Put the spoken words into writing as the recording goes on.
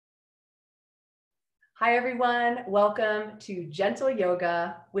Hi, everyone. Welcome to Gentle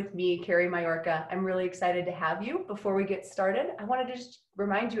Yoga with me, Kerry Maiorca. I'm really excited to have you. Before we get started, I wanted to just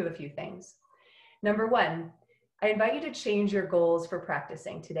remind you of a few things. Number one, I invite you to change your goals for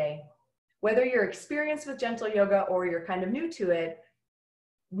practicing today. Whether you're experienced with Gentle Yoga or you're kind of new to it,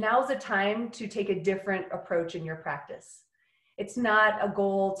 now's the time to take a different approach in your practice. It's not a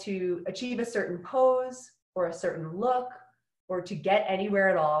goal to achieve a certain pose or a certain look or to get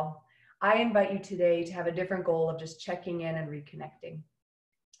anywhere at all. I invite you today to have a different goal of just checking in and reconnecting.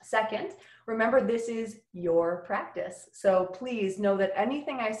 Second, remember this is your practice. So please know that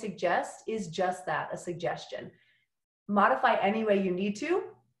anything I suggest is just that, a suggestion. Modify any way you need to,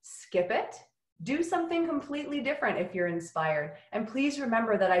 skip it, do something completely different if you're inspired. And please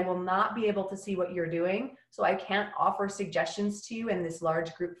remember that I will not be able to see what you're doing, so I can't offer suggestions to you in this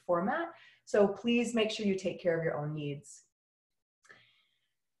large group format. So please make sure you take care of your own needs.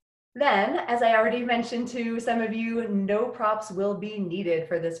 Then, as I already mentioned to some of you, no props will be needed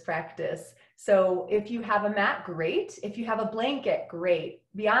for this practice. So if you have a mat, great. If you have a blanket, great.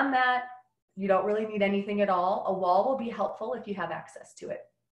 Beyond that, you don't really need anything at all. A wall will be helpful if you have access to it.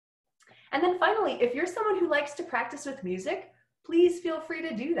 And then finally, if you're someone who likes to practice with music, please feel free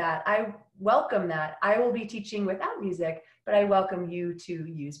to do that. I welcome that. I will be teaching without music, but I welcome you to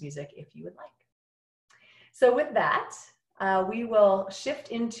use music if you would like. So with that, we will shift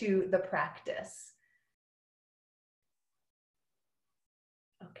into the practice.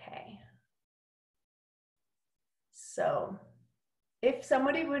 Okay. So if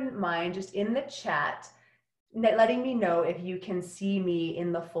somebody wouldn't mind just in the chat, letting me know if you can see me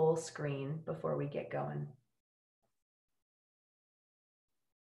in the full screen before we get going.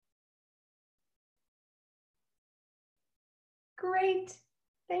 Great,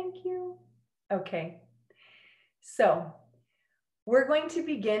 thank you. Okay, so we're going to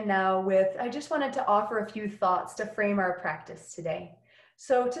begin now with, I just wanted to offer a few thoughts to frame our practice today.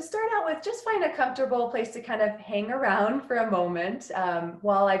 So to start out with, just find a comfortable place to kind of hang around for a moment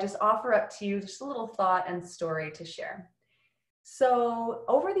while I just offer up to you just a little thought and story to share. So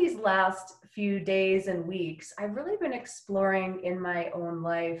over these last few days and weeks, I've really been exploring in my own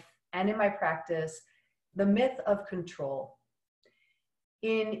life and in my practice the myth of control.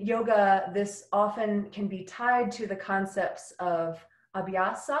 In yoga, this often can be tied to the concepts of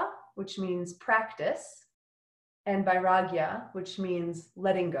abhyasa, which means practice, and vairagya, which means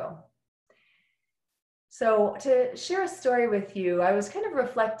letting go. So to share a story with you, I was kind of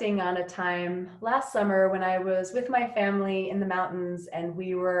reflecting on a time last summer when I was with my family in the mountains and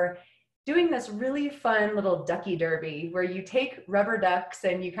we were doing this really fun little ducky derby where you take rubber ducks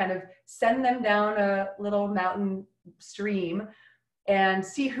and you kind of send them down a little mountain stream and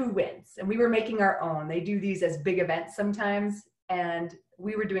see who wins. And we were making our own. They do these as big events sometimes, and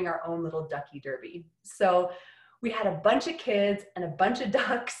we were doing our own little ducky derby. So we had a bunch of kids and a bunch of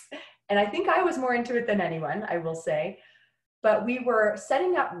ducks, and I think I was more into it than anyone, I will say. But we were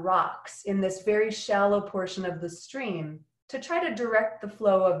setting up rocks in this very shallow portion of the stream to try to direct the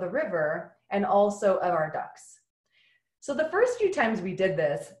flow of the river and also of our ducks. So the first few times we did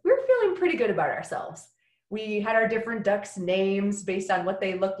this, we were feeling pretty good about ourselves. We had our different ducks' names based on what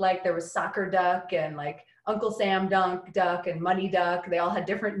they looked like. There was Soccer Duck and like Uncle Sam Duck and Money Duck. They all had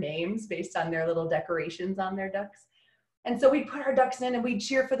different names based on their little decorations on their ducks. And so we'd put our ducks in and we'd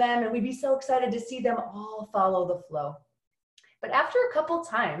cheer for them and we'd be so excited to see them all follow the flow. But after a couple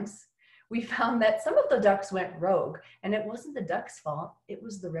times, we found that some of the ducks went rogue, and it wasn't the ducks' fault, it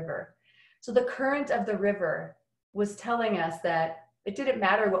was the river. So the current of the river was telling us that it didn't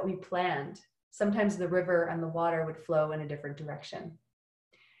matter what we planned. Sometimes the river and the water would flow in a different direction.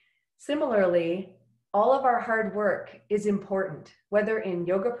 Similarly, all of our hard work is important, whether in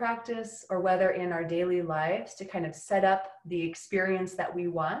yoga practice or whether in our daily lives, to kind of set up the experience that we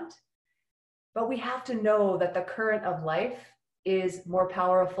want. But we have to know that the current of life is more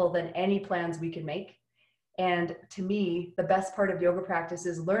powerful than any plans we can make. And to me, the best part of yoga practice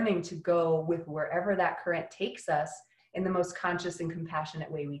is learning to go with wherever that current takes us in the most conscious and compassionate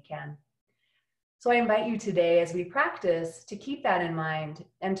way we can. So I invite you today as we practice to keep that in mind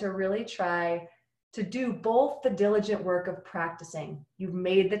and to really try to do both the diligent work of practicing. You've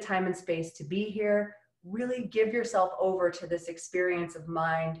made the time and space to be here. Really give yourself over to this experience of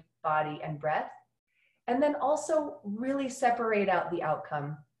mind, body, and breath. And then also really separate out the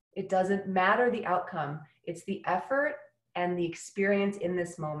outcome. It doesn't matter the outcome. It's the effort and the experience in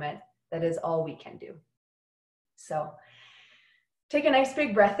this moment that is all we can do. So take a nice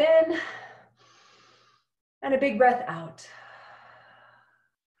big breath in. And a big breath out.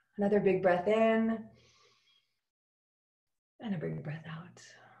 Another big breath in. And a big breath out.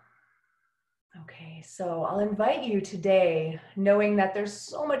 Okay, so I'll invite you today, knowing that there's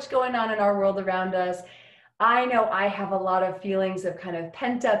so much going on in our world around us. I know I have a lot of feelings of kind of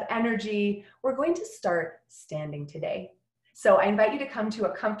pent up energy. We're going to start standing today. So I invite you to come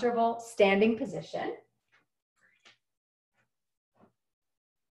to a comfortable standing position.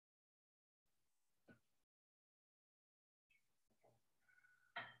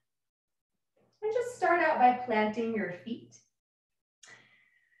 And just start out by planting your feet.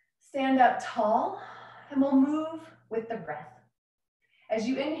 Stand up tall, and we'll move with the breath. As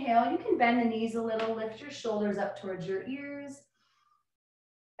you inhale, you can bend the knees a little, lift your shoulders up towards your ears.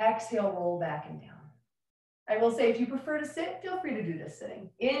 Exhale, roll back and down. I will say if you prefer to sit, feel free to do this sitting.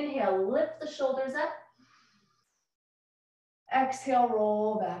 Inhale, lift the shoulders up. Exhale,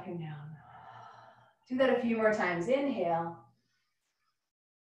 roll back and down. Do that a few more times. Inhale.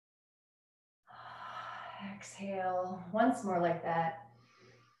 Exhale, once more like that.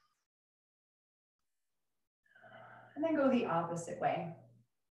 And then go the opposite way.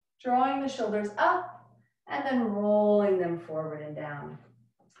 Drawing the shoulders up and then rolling them forward and down.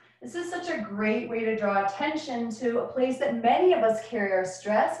 This is such a great way to draw attention to a place that many of us carry our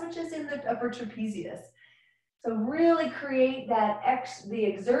stress, which is in the upper trapezius. So really create that the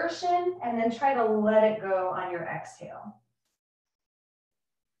exertion and then try to let it go on your exhale.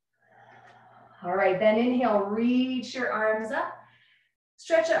 All right, then inhale, reach your arms up.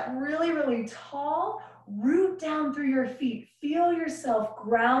 Stretch up really, really tall. Root down through your feet. Feel yourself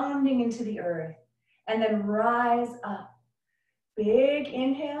grounding into the earth. And then rise up. Big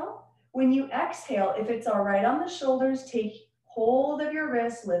inhale. When you exhale, if it's all right on the shoulders, take hold of your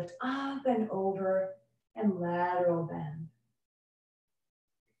wrists, lift up and over, and lateral bend.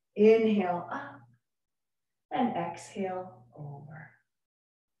 Inhale up and exhale over.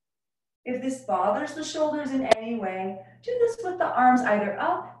 If this bothers the shoulders in any way, do this with the arms either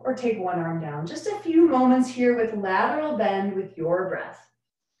up or take one arm down. Just a few moments here with lateral bend with your breath.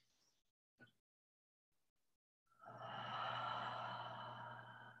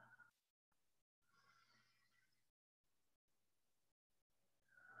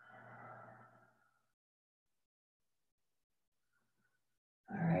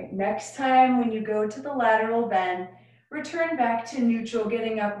 All right, next time when you go to the lateral bend, return back to neutral,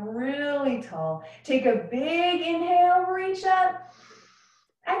 getting up really tall. Take a big inhale, reach up.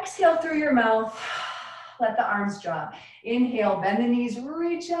 Exhale through your mouth. Let the arms drop. Inhale, bend the knees,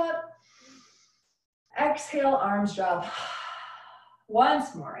 reach up. Exhale, arms drop.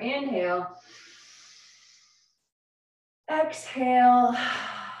 Once more, inhale. Exhale.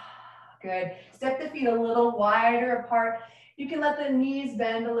 Good. Step the feet a little wider apart. You can let the knees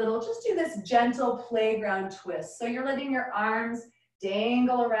bend a little. Just do this gentle playground twist. So you're letting your arms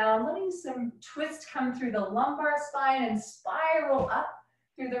dangle around, letting some twist come through the lumbar spine and spiral up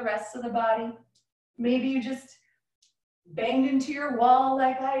through the rest of the body. Maybe you just banged into your wall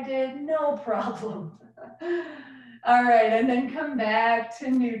like I did, no problem. All right, and then come back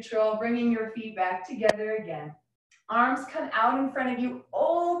to neutral, bringing your feet back together again. Arms come out in front of you.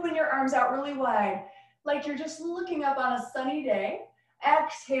 Open your arms out really wide, like you're just looking up on a sunny day.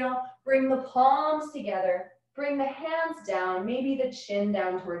 Exhale, bring the palms together. Bring the hands down, maybe the chin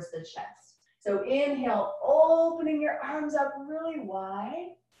down towards the chest. So inhale, opening your arms up really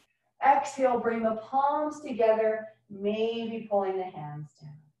wide. Exhale, bring the palms together, maybe pulling the hands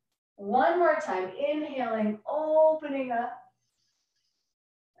down. One more time, inhaling, opening up.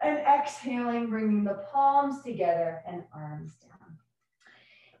 And exhaling, bringing the palms together and arms down.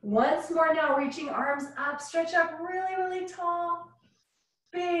 Once more now, reaching arms up, stretch up really, really tall.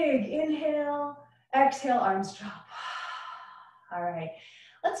 Big inhale, exhale, arms drop. All right,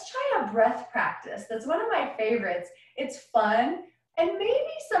 let's try a breath practice. That's one of my favorites. It's fun and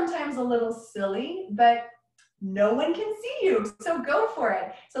maybe sometimes a little silly, but no one can see you, so go for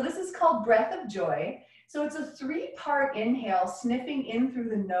it. So this is called breath of joy. So it's a 3-part inhale, sniffing in through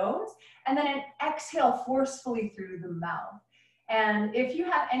the nose, and then an exhale forcefully through the mouth. And if you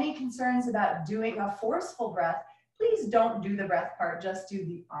have any concerns about doing a forceful breath, please don't do the breath part, just do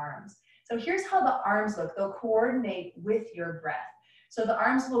the arms. So here's how the arms look. They'll coordinate with your breath. So the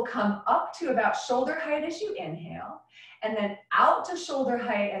arms will come up to about shoulder height as you inhale, and then out to shoulder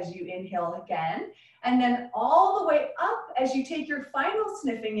height as you inhale again, and then all the way up as you take your final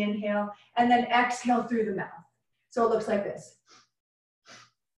sniffing inhale, and then exhale through the mouth. So it looks like this.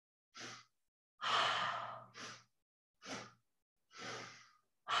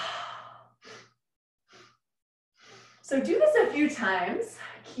 So do this a few times.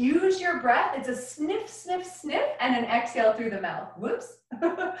 Use your breath. It's a sniff, sniff, sniff, and an exhale through the mouth. Whoops.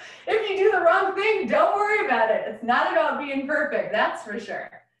 If you do the wrong thing, don't worry about it. It's not about being perfect, that's for sure.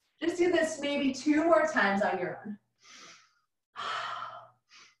 Just do this maybe 2 more times on your own.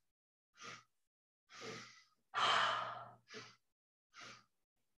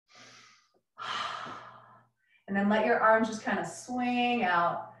 And then let your arms just kind of swing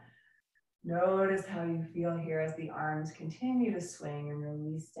out. Notice how you feel here as the arms continue to swing and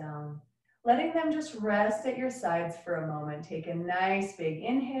release down. Letting them just rest at your sides for a moment. Take a nice big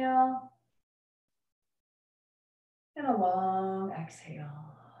inhale and a long exhale.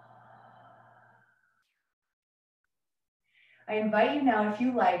 I invite you now, if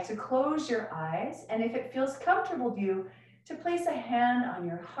you like, to close your eyes, and if it feels comfortable to you, to place a hand on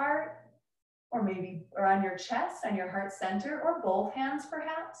your heart, or on your chest, on your heart center, or both hands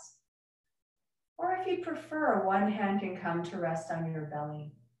perhaps. Or if you prefer, one hand can come to rest on your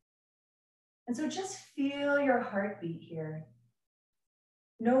belly. And so just feel your heartbeat here.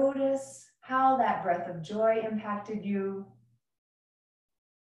 Notice how that breath of joy impacted you.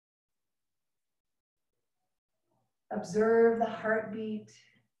 Observe the heartbeat,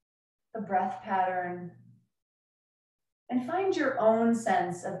 the breath pattern, and find your own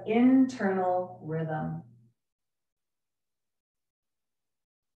sense of internal rhythm.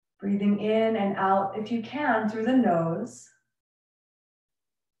 Breathing in and out, if you can, through the nose.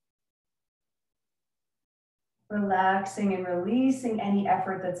 Relaxing and releasing any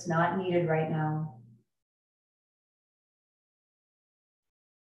effort that's not needed right now.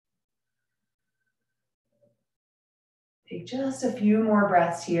 Take just a few more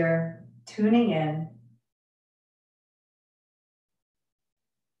breaths here, tuning in.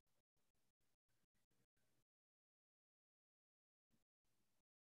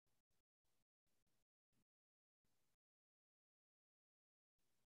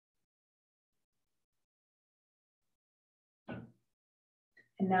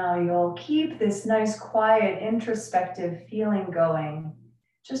 And now you'll keep this nice, quiet, introspective feeling going.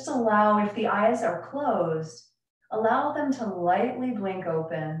 Just allow, if the eyes are closed, allow them to lightly blink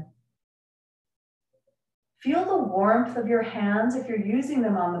open. Feel the warmth of your hands if you're using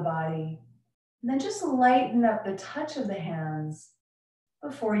them on the body. And then just lighten up the touch of the hands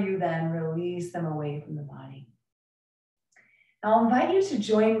before you then release them away from the body. Now I'll invite you to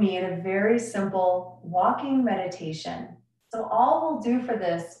join me in a very simple walking meditation. So all we'll do for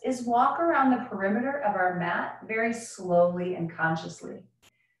this is walk around the perimeter of our mat very slowly and consciously.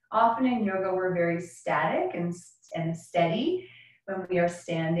 Often in yoga, we're very static and steady when we are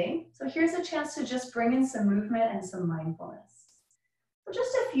standing. So here's a chance to just bring in some movement and some mindfulness. So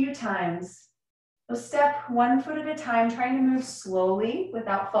just a few times. So step 1 foot at a time, trying to move slowly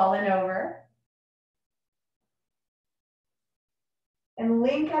without falling over. And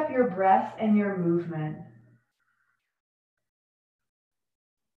link up your breath and your movement.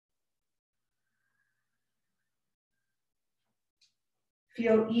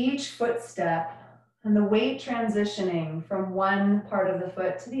 Feel each footstep and the weight transitioning from one part of the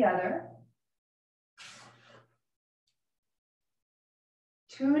foot to the other.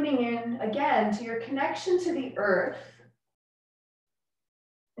 Tuning in again to your connection to the earth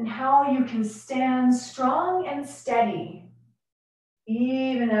and how you can stand strong and steady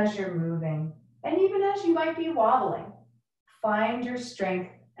even as you're moving and even as you might be wobbling. Find your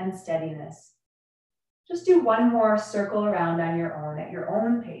strength and steadiness. Just do one more circle around on your own at your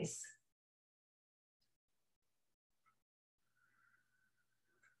own pace.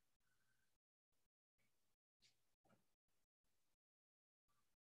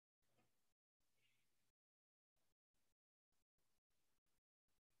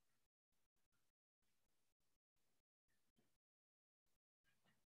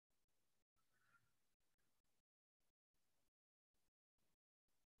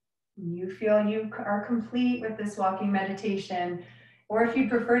 You feel you are complete with this walking meditation, or if you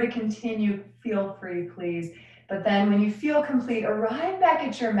prefer to continue, feel free, please. But then when you feel complete, arrive back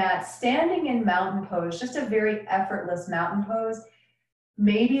at your mat, standing in mountain pose, just a very effortless mountain pose.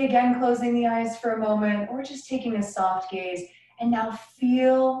 Maybe again, closing the eyes for a moment, or just taking a soft gaze. And now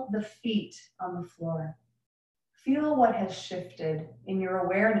feel the feet on the floor. Feel what has shifted in your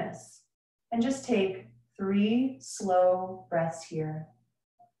awareness. And just take 3 slow breaths here.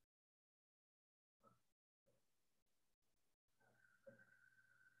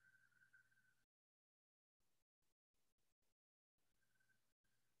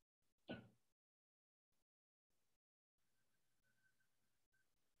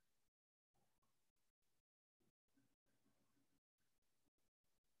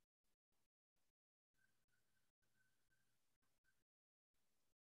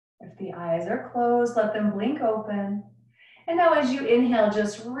 If the eyes are closed, let them blink open. And now as you inhale,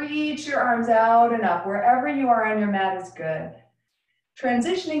 just reach your arms out and up. Wherever you are on your mat is good.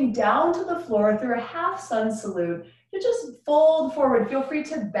 Transitioning down to the floor through a half sun salute, you just fold forward. Feel free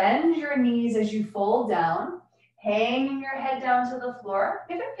to bend your knees as you fold down, hanging your head down to the floor.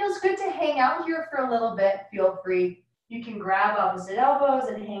 If it feels good to hang out here for a little bit, feel free. You can grab opposite elbows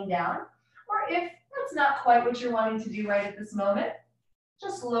and hang down. Or if that's not quite what you're wanting to do right at this moment,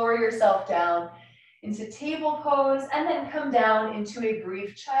 just lower yourself down into table pose and then come down into a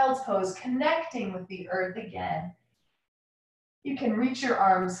brief child's pose, connecting with the earth again. You can reach your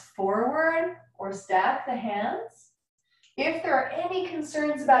arms forward or stack the hands. If there are any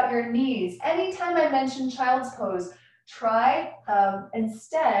concerns about your knees, anytime I mention child's pose, try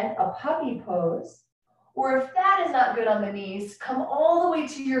instead a puppy pose. Or if that is not good on the knees, come all the way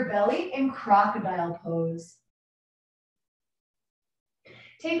to your belly in crocodile pose.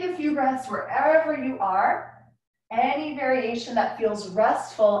 Take a few breaths wherever you are, any variation that feels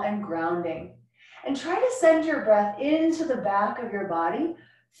restful and grounding. And try to send your breath into the back of your body,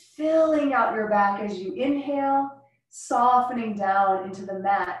 filling out your back as you inhale, softening down into the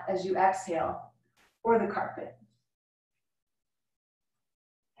mat as you exhale, or the carpet.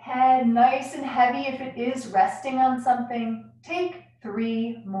 Head nice and heavy if it is resting on something. Take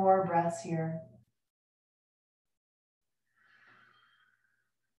 3 more breaths here.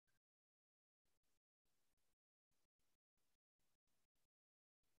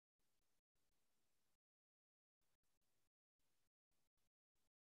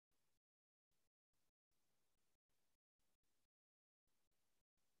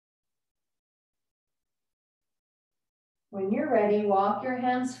 When you're ready, walk your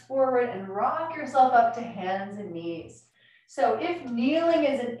hands forward and rock yourself up to hands and knees. So if kneeling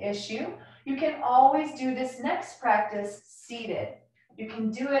is an issue, you can always do this next practice seated. You can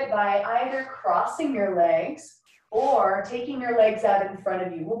do it by either crossing your legs or taking your legs out in front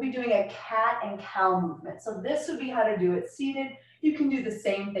of you. We'll be doing a cat and cow movement. So this would be how to do it seated. You can do the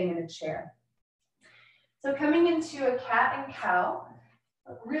same thing in a chair. So coming into a cat and cow,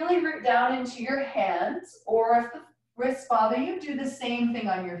 really root down into your hands, or if the wrists bother you, do the same thing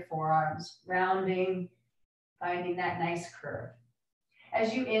on your forearms, rounding, finding that nice curve.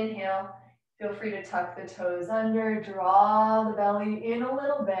 As you inhale, feel free to tuck the toes under, draw the belly in a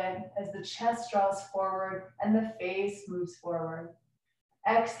little bit as the chest draws forward and the face moves forward.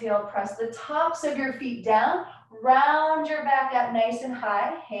 Exhale, press the tops of your feet down, round your back up nice and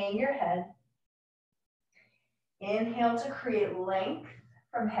high, hang your head. Inhale to create length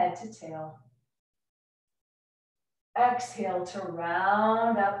from head to tail. Exhale to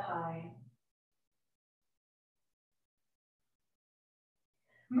round up high.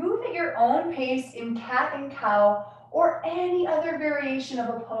 Move at your own pace in cat and cow or any other variation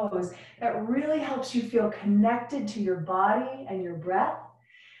of a pose that really helps you feel connected to your body and your breath,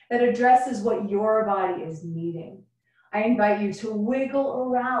 that addresses what your body is needing. I invite you to wiggle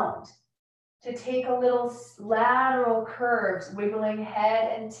around, to take a little lateral curves, wiggling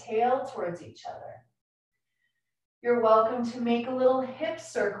head and tail towards each other. You're welcome to make a little hip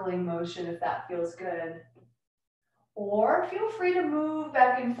circling motion if that feels good. Or feel free to move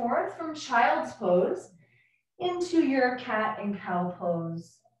back and forth from child's pose into your cat and cow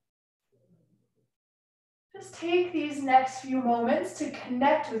pose. Just take these next few moments to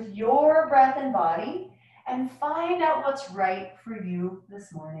connect with your breath and body and find out what's right for you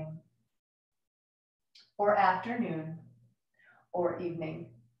this morning, or afternoon, or evening.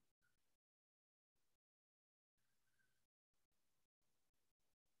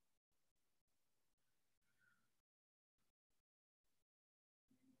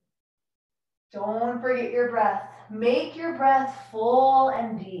 Don't forget your breath. Make your breath full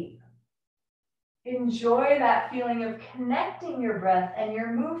and deep. Enjoy that feeling of connecting your breath and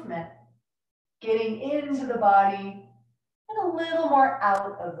your movement, getting into the body and a little more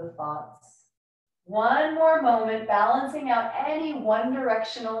out of the thoughts. One more moment, balancing out any one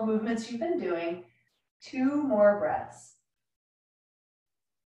directional movements you've been doing. 2 more breaths.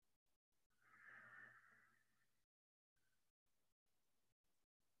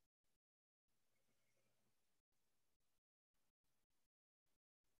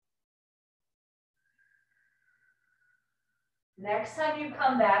 Next time you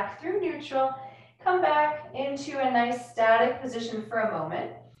come back through neutral, come back into a nice static position for a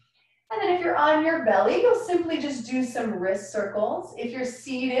moment. And then if you're on your belly, you'll simply just do some wrist circles. If you're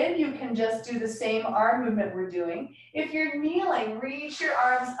seated, you can just do the same arm movement we're doing. If you're kneeling, reach your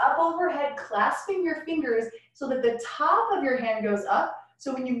arms up overhead, clasping your fingers so that the top of your hand goes up.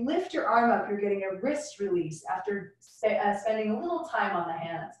 So when you lift your arm up, you're getting a wrist release after spending a little time on the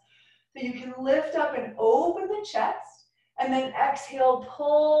hands. So you can lift up and open the chest. And then exhale,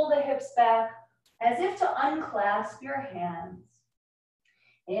 pull the hips back as if to unclasp your hands.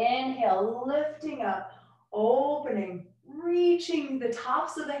 Inhale, lifting up, opening, reaching the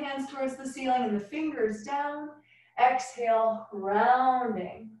tops of the hands towards the ceiling and the fingers down. Exhale,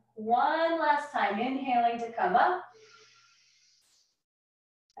 rounding. One last time, inhaling to come up.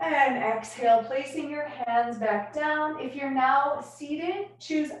 And exhale, placing your hands back down. If you're now seated,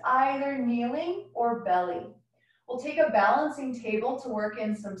 choose either kneeling or belly. We'll take a balancing table to work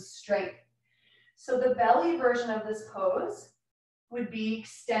in some strength. So the belly version of this pose would be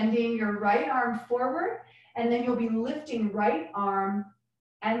extending your right arm forward, and then you'll be lifting right arm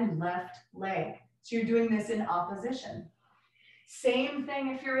and left leg. So you're doing this in opposition. Same thing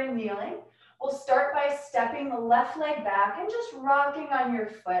if you're in kneeling. We'll start by stepping the left leg back and just rocking on your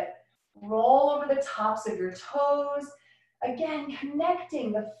foot. Roll over the tops of your toes. Again,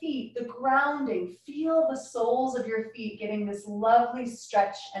 connecting the feet, the grounding. Feel the soles of your feet getting this lovely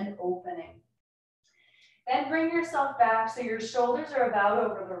stretch and opening. Then bring yourself back so your shoulders are about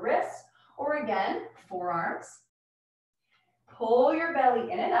over the wrists, or again, forearms. Pull your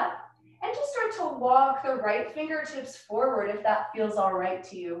belly in and up, and just start to walk the right fingertips forward if that feels all right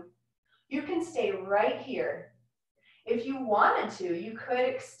to you. You can stay right here. If you wanted to, you could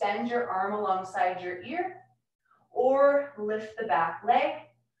extend your arm alongside your ear, or lift the back leg.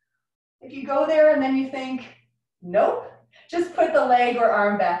 If you go there and then you think, nope, just put the leg or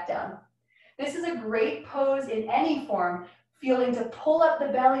arm back down. This is a great pose in any form. Feeling to pull up the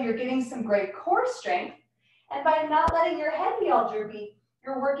belly, you're getting some great core strength. And by not letting your head be all droopy,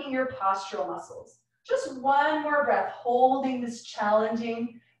 you're working your postural muscles. Just one more breath, holding this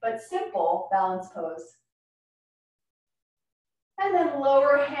challenging but simple balance pose. And then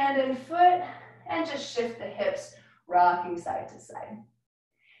lower hand and foot, and just shift the hips, rocking side to side.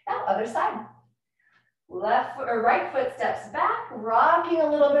 Now, other side. Left foot or right foot steps back, rocking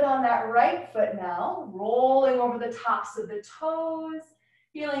a little bit on that right foot now, rolling over the tops of the toes,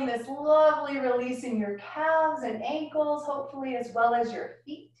 feeling this lovely release in your calves and ankles, hopefully, as well as your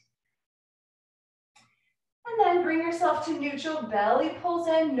feet. And then bring yourself to neutral, belly pulls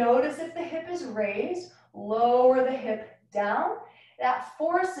in, notice if the hip is raised, lower the hip down. That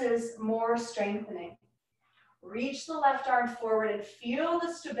forces more strengthening. Reach the left arm forward and feel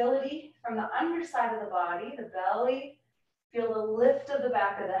the stability from the underside of the body, the belly. Feel the lift of the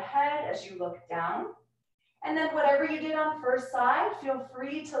back of the head as you look down. And then whatever you did on first side, feel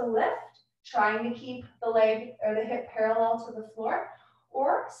free to lift, trying to keep the leg or the hip parallel to the floor,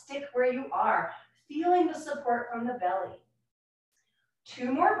 or stick where you are, feeling the support from the belly.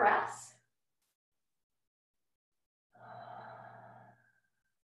 2 more breaths.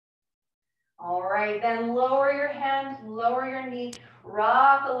 All right, then lower your hand, lower your knee,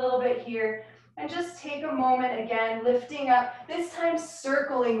 rock a little bit here, and just take a moment again, lifting up, this time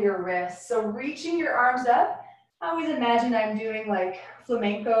circling your wrists. So reaching your arms up. I always imagine I'm doing like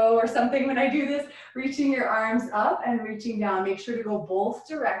flamenco or something when I do this, reaching your arms up and reaching down. Make sure to go both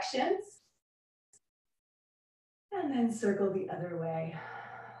directions. And then circle the other way.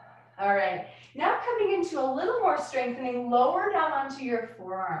 All right, now coming into a little more strengthening, lower down onto your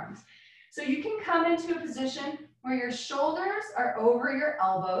forearms. So you can come into a position where your shoulders are over your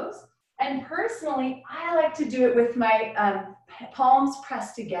elbows. And personally, I like to do it with my palms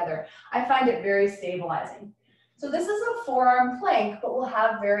pressed together. I find it very stabilizing. So this is a forearm plank, but we'll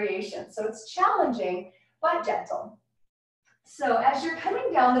have variations. So it's challenging, but gentle. So as you're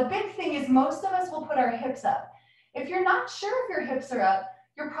coming down, the big thing is most of us will put our hips up. If you're not sure if your hips are up,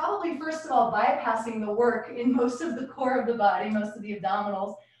 you're probably, first of all, bypassing the work in most of the core of the body, most of the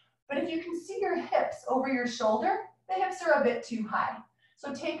abdominals. But if you can see your hips over your shoulder, the hips are a bit too high.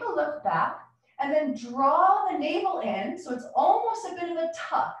 So take a look back and then draw the navel in so it's almost a bit of a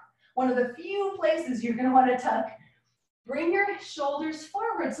tuck. One of the few places you're going to want to tuck. Bring your shoulders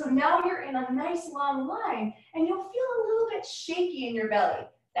forward. So now you're in a nice long line and you'll feel a little bit shaky in your belly.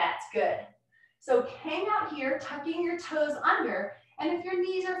 That's good. So hang out here, tucking your toes under. And if your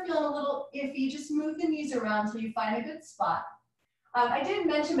knees are feeling a little iffy, just move the knees around until you find a good spot. I didn't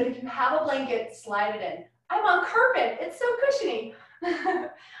mention, but if you have a blanket, slide it in. I'm on carpet, it's so cushiony.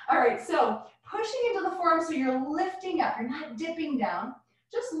 All right, so pushing into the forearm so you're lifting up, you're not dipping down.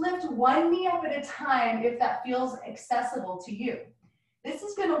 Just lift one knee up at a time if that feels accessible to you. This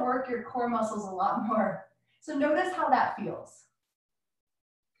is gonna work your core muscles a lot more. So notice how that feels.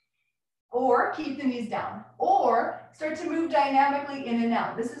 Or keep the knees down. Or start to move dynamically in and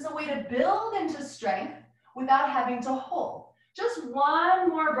out. This is a way to build into strength without having to hold. Just one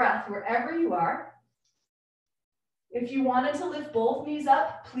more breath wherever you are. If you wanted to lift both knees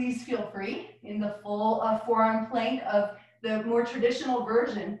up, please feel free in the full forearm plank of the more traditional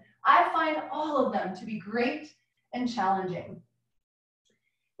version. I find all of them to be great and challenging.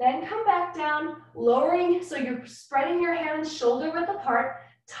 Then come back down, lowering, so you're spreading your hands shoulder width apart,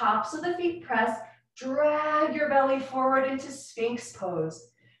 tops of the feet press, drag your belly forward into Sphinx pose.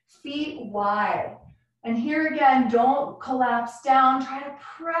 Feet wide. And here again, don't collapse down, try to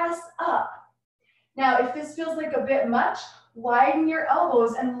press up. Now, if this feels like a bit much, widen your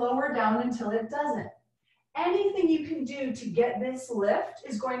elbows and lower down until it doesn't. Anything you can do to get this lift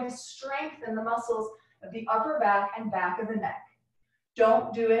is going to strengthen the muscles of the upper back and back of the neck.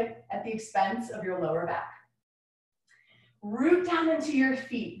 Don't do it at the expense of your lower back. Root down into your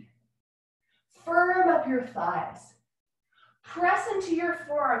feet. Firm up your thighs. Press into your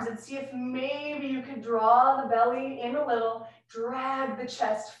forearms and see if maybe you can draw the belly in a little, drag the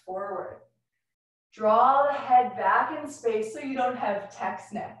chest forward. Draw the head back in space so you don't have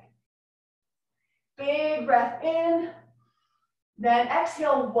text neck. Big breath in, then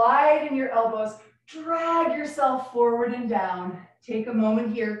exhale, widen your elbows, drag yourself forward and down. Take a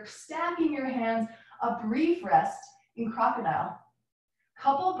moment here, stacking your hands, a brief rest in crocodile.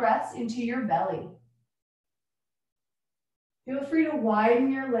 Couple breaths into your belly. Feel free to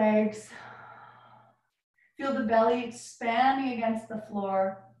widen your legs. Feel the belly expanding against the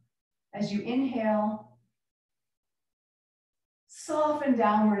floor as you inhale. Soften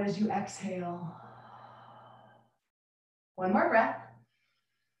downward as you exhale. One more breath.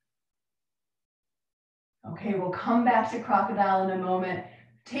 Okay, we'll come back to crocodile in a moment.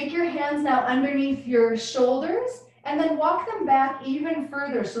 Take your hands now underneath your shoulders and then walk them back even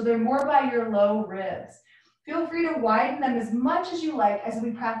further so they're more by your low ribs. Feel free to widen them as much as you like as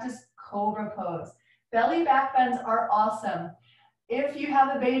we practice cobra pose. Belly back bends are awesome. If you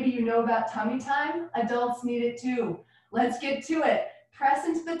have a baby, you know about tummy time. Adults need it too. Let's get to it. Press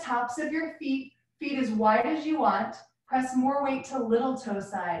into the tops of your feet, feet as wide as you want. Press more weight to little toe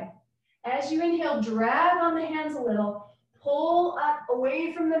side. As you inhale, drag on the hands a little, pull up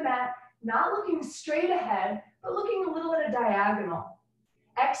away from the mat, not looking straight ahead, but looking a little at a diagonal.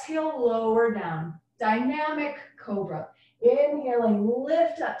 Exhale, lower down. Dynamic cobra. Inhaling,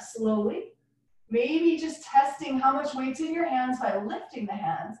 lift up slowly. Maybe just testing how much weight's in your hands by lifting the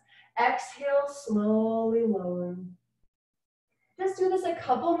hands. Exhale, slowly lowering. Just do this a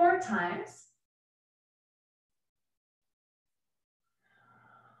couple more times.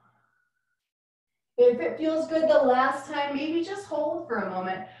 If it feels good the last time, maybe just hold for a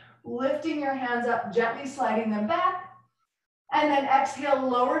moment, lifting your hands up, gently sliding them back. And then exhale,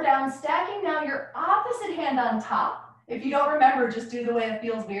 lower down, stacking now your opposite hand on top. If you don't remember, just do the way it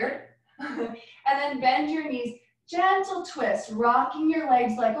feels weird. And then bend your knees, gentle twist, rocking your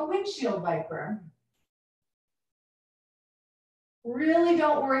legs like a windshield wiper. Really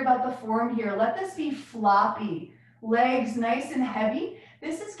don't worry about the form here. Let this be floppy, legs nice and heavy.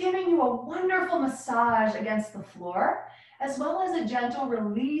 This is giving you a wonderful massage against the floor, as well as a gentle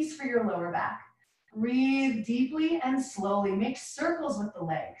release for your lower back. Breathe deeply and slowly. Make circles with the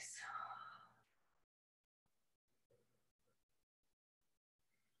legs.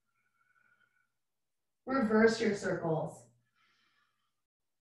 Reverse your circles.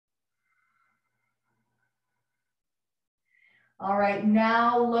 All right,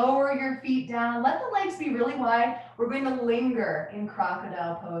 now lower your feet down. Let the legs be really wide. We're going to linger in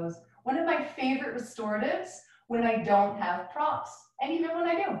crocodile pose. One of my favorite restoratives when I don't have props, and even when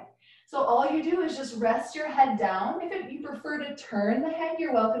I do. So all you do is just rest your head down. If you prefer to turn the head,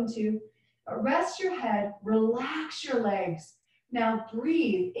 you're welcome to. But rest your head, relax your legs. Now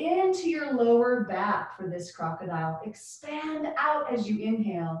breathe into your lower back for this crocodile. Expand out as you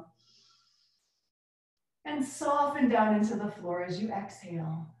inhale. And soften down into the floor as you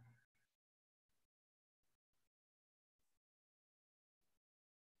exhale.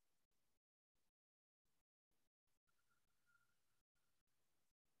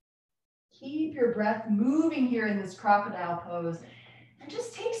 Keep your breath moving here in this crocodile pose. And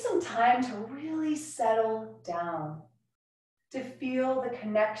just take some time to really settle down, to feel the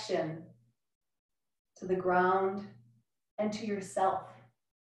connection to the ground and to yourself.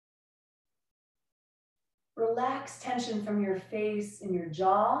 Relax tension from your face and your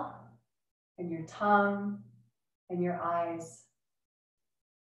jaw and your tongue and your eyes.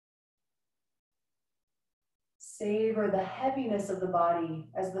 Savor the heaviness of the body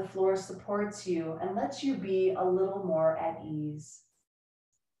as the floor supports you and lets you be a little more at ease.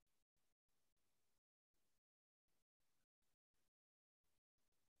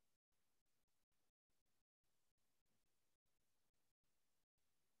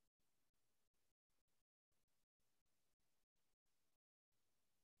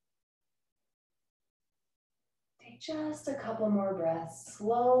 Take just a couple more breaths,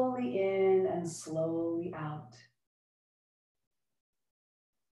 slowly in and slowly out.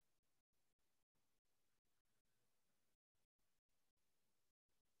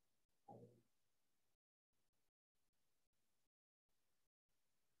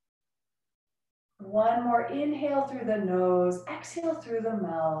 one more. Inhale through the nose, exhale through the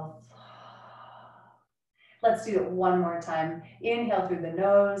mouth. Let's do it one more time. Inhale through the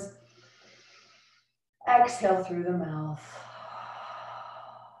nose, exhale through the mouth.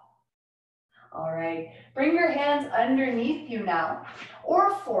 All right, bring your hands underneath you now,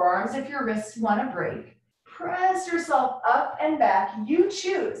 or forearms if your wrists want to break. Press yourself up and back. You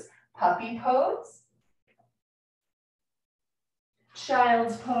choose puppy pose,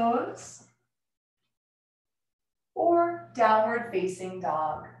 child's pose, or downward facing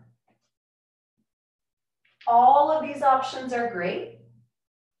dog. All of these options are great.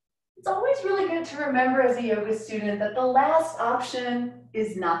 It's always really good to remember as a yoga student that the last option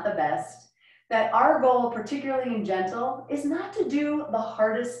is not the best. That our goal, particularly in gentle, is not to do the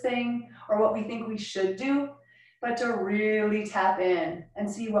hardest thing or what we think we should do, but to really tap in and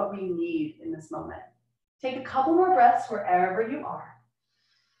see what we need in this moment. Take a couple more breaths wherever you are.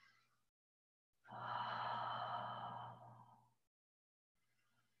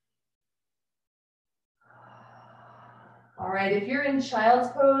 All right, if you're in child's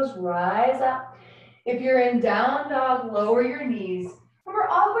pose, rise up. If you're in down dog, lower your knees. And we're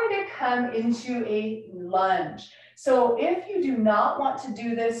all going to come into a lunge. So if you do not want to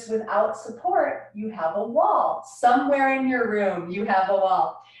do this without support, you have a wall. Somewhere in your room, you have a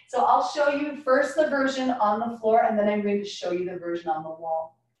wall. So I'll show you first the version on the floor, and then I'm going to show you the version on the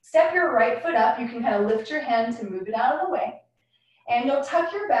wall. Step your right foot up. You can kind of lift your hand to move it out of the way. And you'll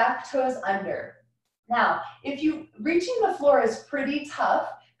tuck your back toes under. Now, if you reaching the floor is pretty tough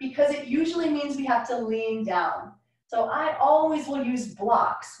because it usually means we have to lean down. So I always will use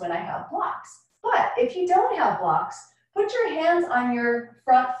blocks when I have blocks. But if you don't have blocks, put your hands on your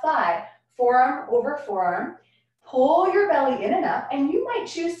front thigh, forearm over forearm, pull your belly in and up, and you might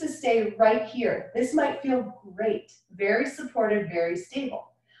choose to stay right here. This might feel great, very supportive, very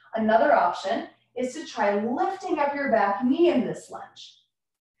stable. Another option is to try lifting up your back knee in this lunge.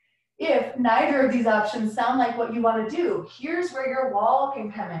 If neither of these options sound like what you want to do, here's where your wall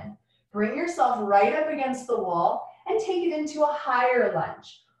can come in. Bring yourself right up against the wall and take it into a higher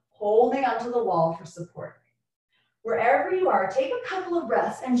lunge, holding onto the wall for support. Wherever you are, take a couple of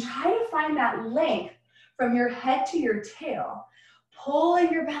breaths and try to find that length from your head to your tail,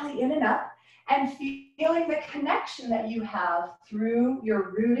 pulling your belly in and up and feeling the connection that you have through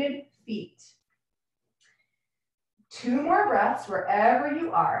your rooted feet. 2 more breaths wherever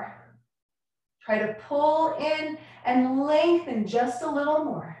you are. Try to pull in and lengthen just a little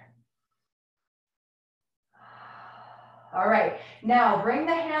more. All right, now bring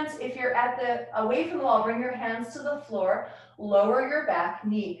the hands, if you're away from the wall, bring your hands to the floor, lower your back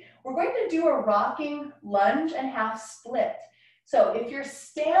knee. We're going to do a rocking lunge and half split. So if you're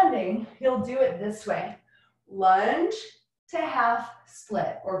standing, you'll do it this way. Lunge to half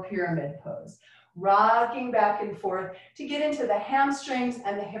split or pyramid pose. Rocking back and forth to get into the hamstrings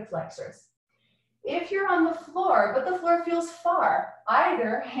and the hip flexors. If you're on the floor, but the floor feels far,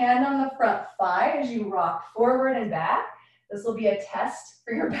 either hand on the front thigh as you rock forward and back. This will be a test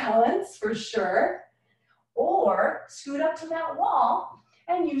for your balance for sure. Or scoot up to that wall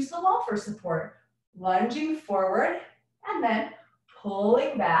and use the wall for support. Lunging forward and then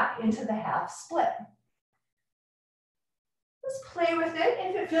pulling back into the half split. Just play with it.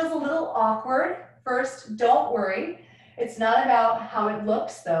 If it feels a little awkward, first, don't worry. It's not about how it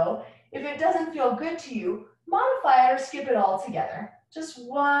looks though. If it doesn't feel good to you, modify it or skip it altogether. Just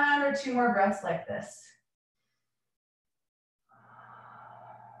 1 or 2 more breaths like this.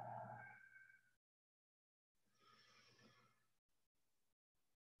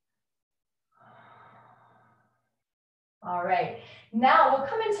 All right, now we'll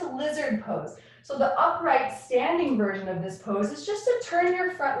come into lizard pose. So the upright standing version of this pose is just to turn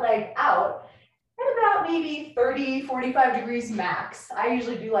your front leg out at about maybe 30, 45 degrees max. I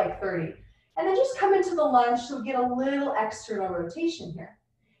usually do like 30. And then just come into the lunge to get a little external rotation here.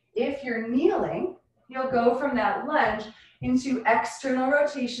 If you're kneeling, you'll go from that lunge into external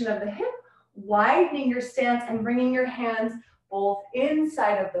rotation of the hip, widening your stance and bringing your hands both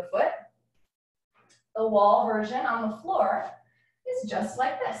inside of the foot. The wall version on the floor is just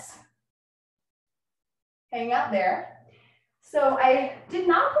like this. Hang out there. So I did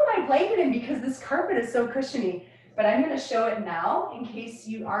not put my blanket in because this carpet is so cushiony, but I'm going to show it now in case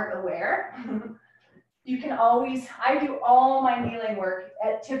you aren't aware. You can always, I do all my kneeling work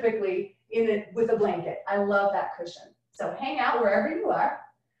typically with a blanket. I love that cushion. So hang out wherever you are.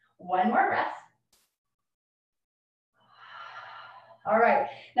 1 more breath. All right,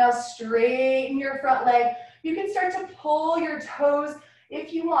 now straighten your front leg. You can start to pull your toes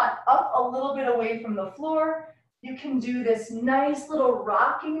if you want up a little bit away from the floor, You can do this nice little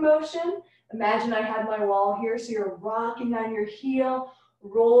rocking motion. Imagine I had my wall here, so you're rocking on your heel,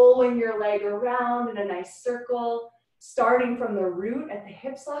 rolling your leg around in a nice circle, starting from the root at the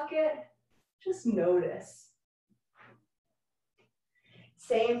hip socket. Just notice.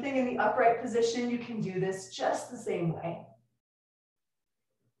 Same thing in the upright position. You can do this just the same way.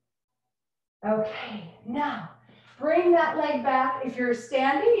 Okay, now bring that leg back. If you're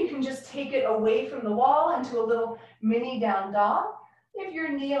standing, you can just take it away from the wall into a little mini down dog. If you're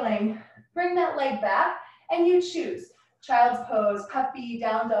kneeling, bring that leg back and you choose child's pose, puppy,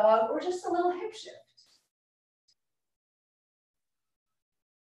 down dog, or just a little hip shift.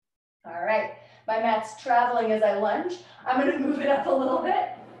 All right, my mat's traveling as I lunge. I'm gonna move it up a little bit.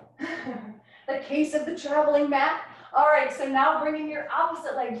 The case of the traveling mat. All right, so now bringing your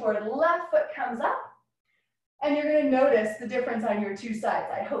opposite leg forward. Left foot comes up, and you're gonna notice the difference on your two sides,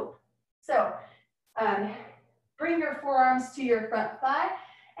 I hope. So bring your forearms to your front thigh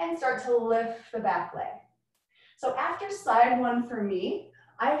and start to lift the back leg. So after side one for me,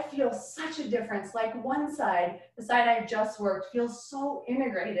 I feel such a difference. Like one side, the side I just worked, feels so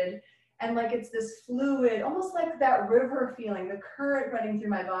integrated and like it's this fluid, almost like that river feeling, the current running through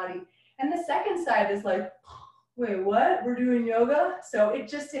my body. And the second side is like, wait, what? We're doing yoga? So it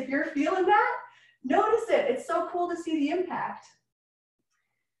just, if you're feeling that, notice it. It's so cool to see the impact.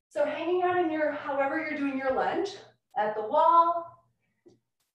 So hanging out in your, however you're doing your lunge, at the wall,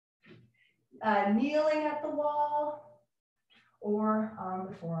 kneeling at the wall, or on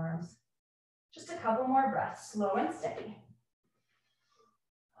the forearms. Just a couple more breaths, slow and steady.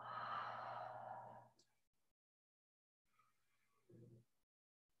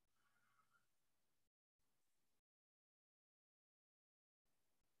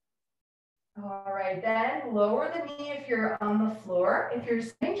 All right, then lower the knee if you're on the floor. If you're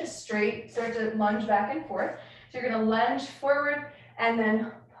sitting just straight, start to lunge back and forth. So you're gonna lunge forward and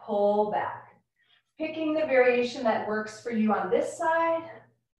then pull back. Picking the variation that works for you on this side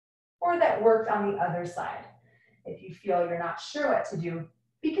or that worked on the other side. If you feel you're not sure what to do,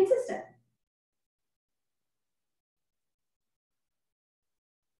 be consistent.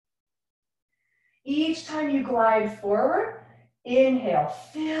 Each time you glide forward, inhale,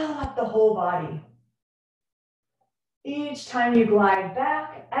 fill up the whole body. Each time you glide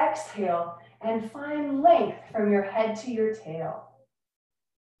back, exhale, and find length from your head to your tail.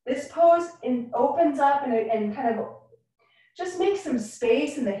 This pose opens up and kind of just makes some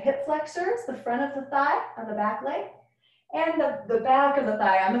space in the hip flexors, the front of the thigh on the back leg, and the back of the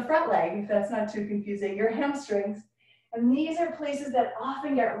thigh on the front leg, if that's not too confusing, your hamstrings. And these are places that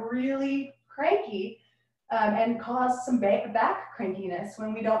often get really cranky and cause some back crankiness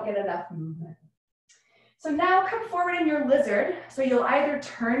when we don't get enough movement. So now come forward in your lizard. So you'll either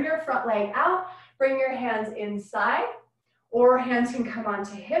turn your front leg out, bring your hands inside, or hands can come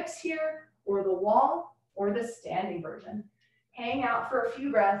onto hips here, or the wall, or the standing version. Hang out for a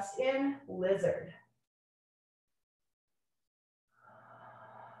few breaths in lizard.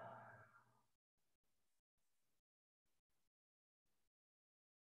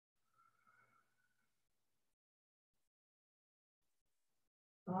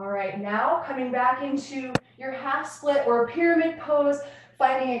 All right, now coming back into your half split or pyramid pose,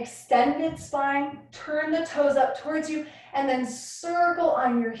 finding extended spine, turn the toes up towards you, and then circle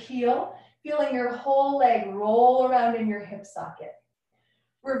on your heel, feeling your whole leg roll around in your hip socket.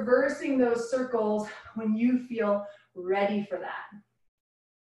 Reversing those circles when you feel ready for that.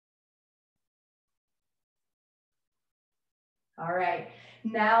 All right,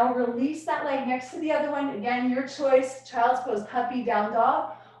 now release that leg next to the other one. Again, your choice, child's pose, puppy, down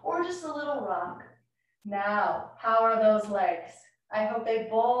dog, or just a little rock. Now, how are those legs? I hope they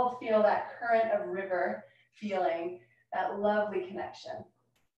both feel that current of river feeling, that lovely connection.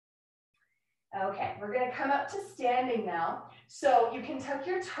 Okay, we're gonna come up to standing now. So you can tuck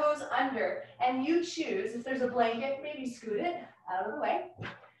your toes under and you choose, if there's a blanket, maybe scoot it out of the way.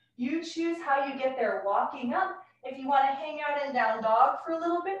 You choose how you get there, walking up. If you wanna hang out in down dog for a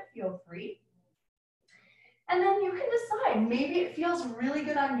little bit, feel free. And then you can decide, maybe it feels really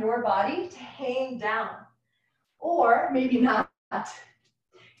good on your body to hang down, or maybe not.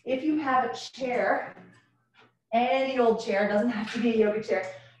 If you have a chair, any old chair, doesn't have to be a yoga chair,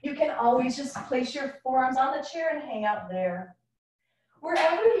 you can always just place your forearms on the chair and hang out there.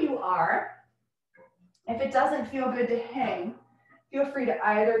 Wherever you are, if it doesn't feel good to hang, feel free to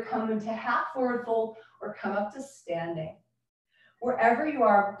either come into half forward fold or come up to standing. Wherever you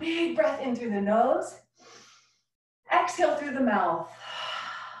are, big breath in through the nose. Exhale through the mouth.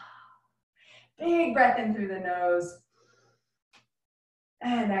 Big breath in through the nose.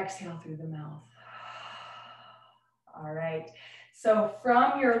 And exhale through the mouth. All right. So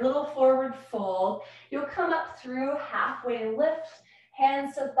from your little forward fold, you'll come up through halfway lift,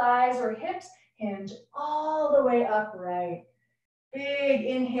 hands to thighs or hips, hinge all the way upright. Big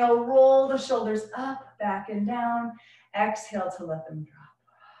inhale, roll the shoulders up, back and down. Exhale to let them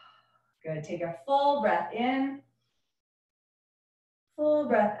drop. Good, take a full breath in, full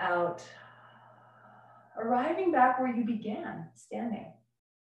breath out. Arriving back where you began, standing.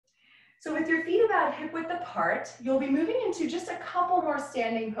 So with your feet about hip width apart, you'll be moving into just a couple more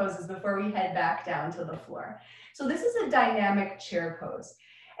standing poses before we head back down to the floor. So this is a dynamic chair pose.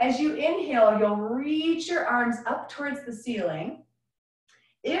 As you inhale, you'll reach your arms up towards the ceiling.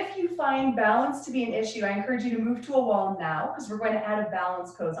 If you find balance to be an issue, I encourage you to move to a wall now because we're going to add a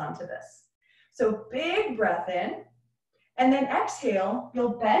balance pose onto this. So big breath in, and then exhale,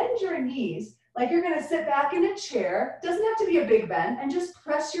 you'll bend your knees like you're gonna sit back in a chair. Doesn't have to be a big bend, and just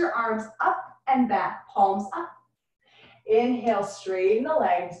press your arms up and back, palms up. Inhale, straighten the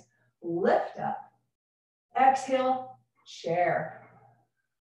legs, lift up. Exhale, chair.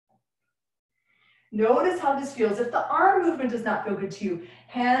 Notice how this feels. If the arm movement does not feel good to you,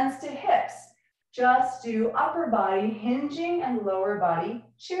 hands to hips. Just do upper body hinging and lower body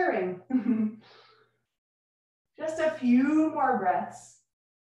chairing. Just a few more breaths.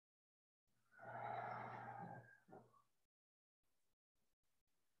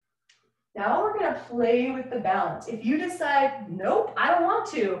 Now we're going to play with the balance. If you decide, nope, I don't want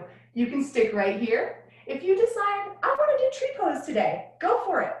to, you can stick right here. If you decide, I want to do tree pose today, go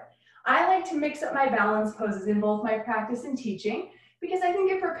for it. I like to mix up my balance poses in both my practice and teaching because I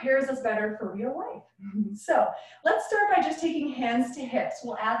think it prepares us better for real life. So let's start by just taking hands to hips.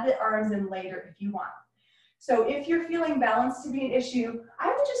 We'll add the arms in later if you want. So if you're feeling balance to be an issue, I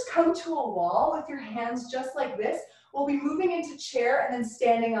would just come to a wall with your hands just like this. We'll be moving into chair and then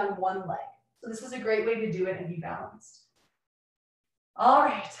standing on one leg. So this is a great way to do it and be balanced. All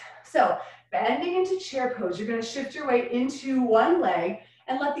right, so bending into chair pose, you're going to shift your weight into one leg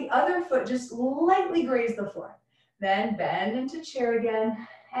and let the other foot just lightly graze the floor. Then bend into chair again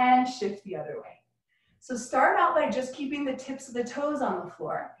and shift the other way. So start out by just keeping the tips of the toes on the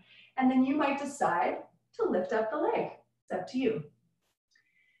floor, and then you might decide to lift up the leg. It's up to you.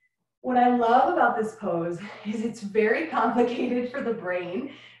 What I love about this pose is it's very complicated for the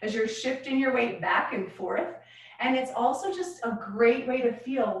brain as you're shifting your weight back and forth. And it's also just a great way to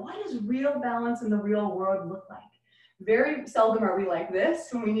feel, what does real balance in the real world look like? Very seldom are we like this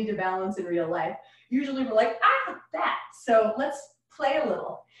when we need to balance in real life. Usually we're like, that. So let's play a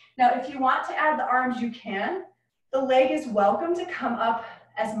little. Now, if you want to add the arms, you can. The leg is welcome to come up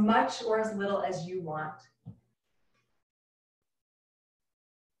as much or as little as you want.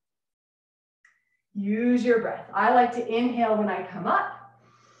 Use your breath. I like to inhale when I come up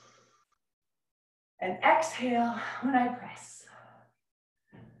and exhale when I press.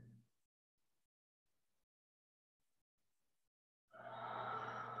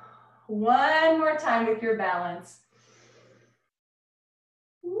 One more time with your balance.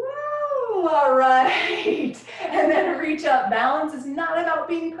 Woo, all right. And then reach up. Balance is not about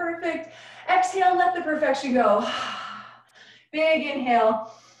being perfect. Exhale, let the perfection go. Big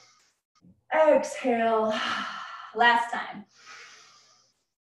inhale. Exhale. Last time.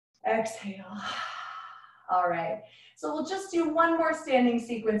 Exhale. All right. So we'll just do one more standing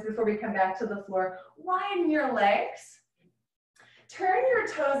sequence before we come back to the floor. Widen your legs. Turn your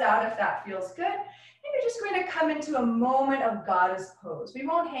toes out if that feels good. And you're just going to come into a moment of goddess pose. We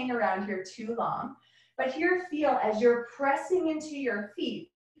won't hang around here too long, but here feel as you're pressing into your feet,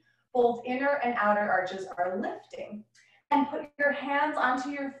 both inner and outer arches are lifting. And put your hands onto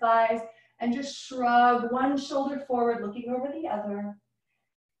your thighs and just shrug one shoulder forward, looking over the other.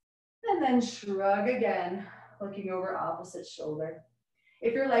 And then shrug again, looking over opposite shoulder.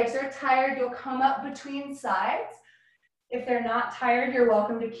 If your legs are tired, you'll come up between sides. If they're not tired, you're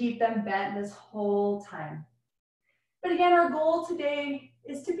welcome to keep them bent this whole time. But again, our goal today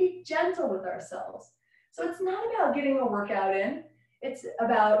is to be gentle with ourselves. So it's not about getting a workout in, it's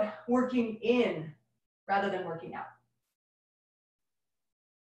about working in rather than working out.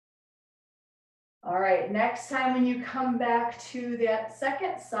 All right, next time when you come back to that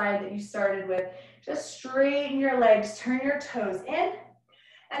second side that you started with, just straighten your legs, turn your toes in,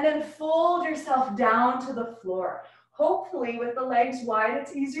 and then fold yourself down to the floor. Hopefully with the legs wide,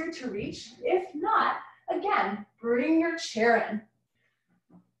 it's easier to reach. If not, again, bring your chair in.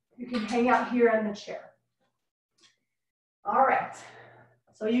 You can hang out here in the chair. All right,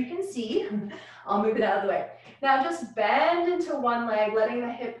 so you can see, I'll move it out of the way. Now just bend into one leg, letting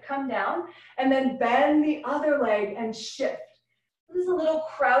the hip come down, and then bend the other leg and shift. This is a little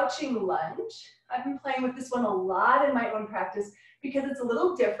crouching lunge. I've been playing with this one a lot in my own practice because it's a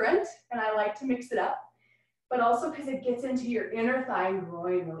little different and I like to mix it up, but also because it gets into your inner thigh and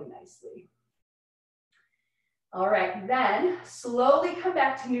groin really nicely. All right, then slowly come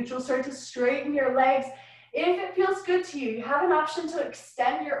back to neutral. Start to straighten your legs. If it feels good to you, you have an option to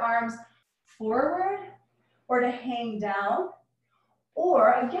extend your arms forward or to hang down,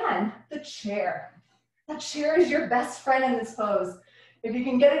 or again, the chair. The chair is your best friend in this pose. If you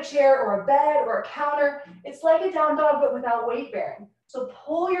can get a chair or a bed or a counter, it's like a down dog but without weight bearing. So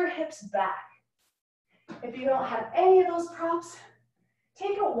pull your hips back. If you don't have any of those props,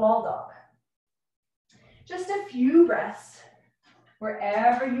 take a wall dog. Just a few breaths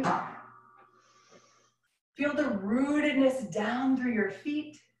wherever you are. Feel the rootedness down through your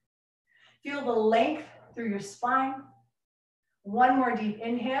feet. Feel the length through your spine. One more deep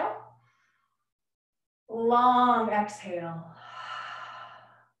inhale. Long exhale.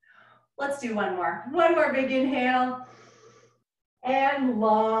 Let's do one more. One more big inhale. And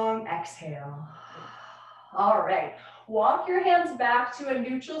long exhale. All right. Walk your hands back to a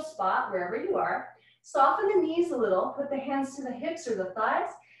neutral spot wherever you are. Soften the knees a little. Put the hands to the hips or the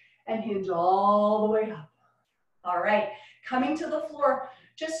thighs and hinge all the way up. All right. Coming to the floor,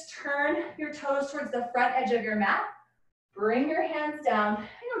 just turn your toes towards the front edge of your mat. Bring your hands down, and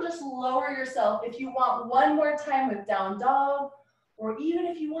you'll just lower yourself. If you want one more time with down dog, or even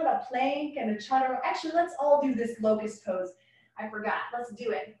if you want a plank and a chaturanga. Actually, let's all do this locust pose. I forgot, let's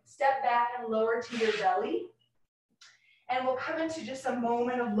do it. Step back and lower to your belly. And we'll come into just a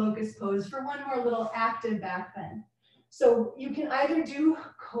moment of locust pose for one more little active back bend. So you can either do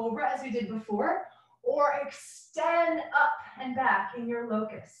cobra as we did before, or extend up and back in your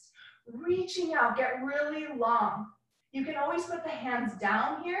locust. Reaching out, get really long. You can always put the hands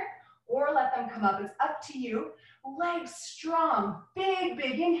down here or let them come up. It's up to you. Legs strong. Big,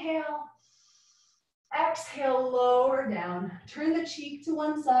 big inhale. Exhale, lower down. Turn the cheek to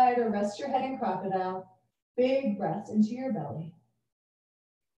one side or rest your head in crocodile. Big breaths into your belly.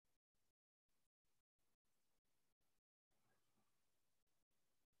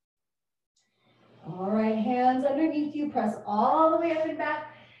 All right, hands underneath you. Press all the way up and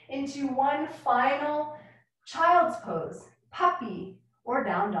back into one final child's pose, puppy or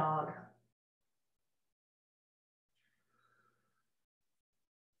down dog.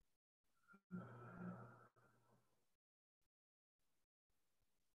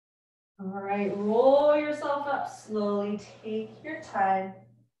 All right, roll yourself up slowly. Take your time.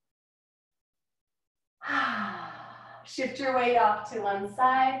 Shift your weight off to one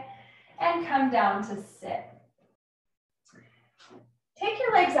side and come down to sit. Take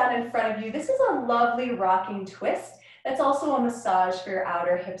your legs out in front of you. This is a lovely rocking twist. That's also a massage for your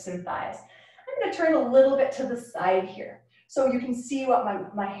outer hips and thighs. I'm going to turn a little bit to the side here so you can see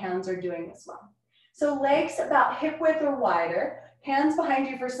what my hands are doing as well. So legs about hip width or wider, hands behind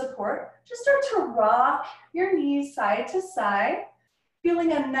you for support. Just start to rock your knees side to side,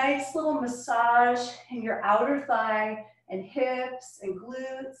 feeling a nice little massage in your outer thigh and hips and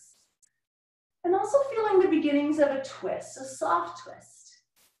glutes. And also feeling the beginnings of a twist, a soft twist.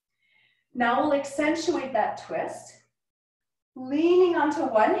 Now we'll accentuate that twist, leaning onto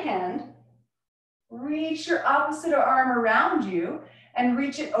one hand, reach your opposite arm around you and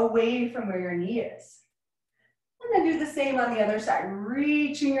reach it away from where your knee is. And then do the same on the other side,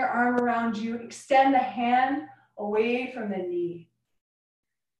 reaching your arm around you, extend the hand away from the knee.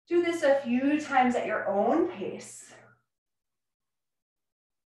 Do this a few times at your own pace.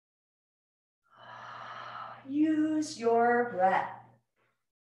 Use your breath.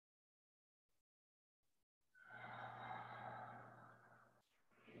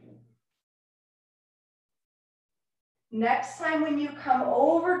 Next time when you come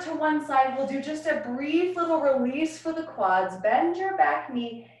over to one side, we'll do just a brief little release for the quads. Bend your back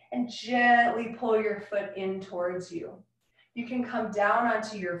knee and gently pull your foot in towards you. You can come down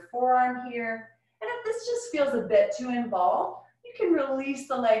onto your forearm here. And if this just feels a bit too involved, you can release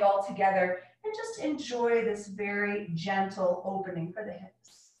the leg altogether and just enjoy this very gentle opening for the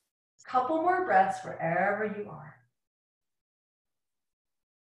hips. Couple more breaths wherever you are.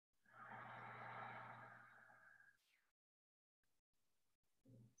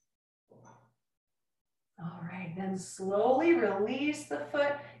 All right, then slowly release the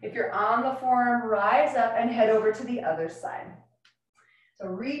foot. If you're on the forearm, rise up and head over to the other side. So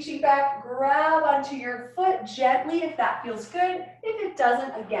reaching back, grab onto your foot gently if that feels good. If it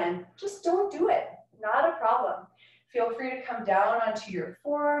doesn't, again, just don't do it. Not a problem. Feel free to come down onto your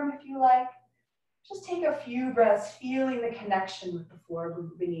forearm if you like. Just take a few breaths, feeling the connection with the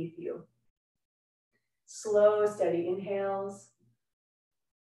floor beneath you. Slow, steady inhales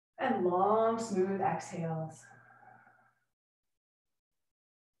And long, smooth exhales.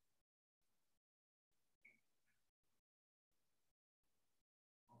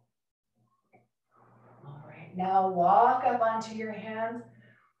 All right, now walk up onto your hands,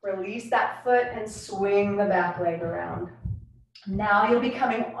 release that foot and swing the back leg around. Now you'll be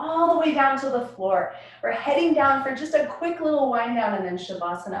coming all the way down to the floor. We're heading down for just a quick little wind down and then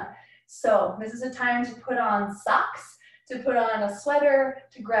Shavasana. So this is a time to put on socks, to put on a sweater,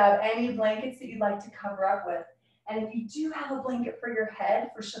 to grab any blankets that you'd like to cover up with. And if you do have a blanket for your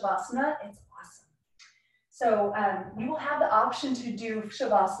head for Shavasana, it's awesome. So you will have the option to do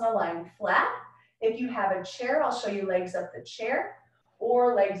Shavasana lying flat. If you have a chair, I'll show you legs up the chair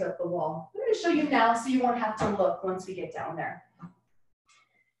or legs up the wall. I'm going to show you now so you won't have to look once we get down there.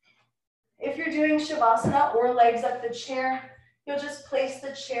 If you're doing Shavasana or legs up the chair, you'll just place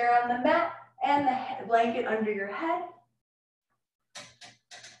the chair on the mat and the blanket under your head.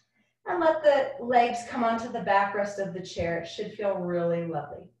 And let the legs come onto the backrest of the chair. It should feel really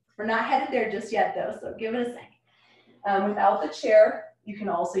lovely. We're not headed there just yet though, so give it a sec. Without the chair, you can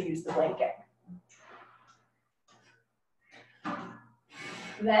also use the blanket.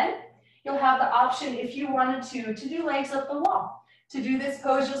 Then you'll have the option, if you wanted to do legs up the wall. To do this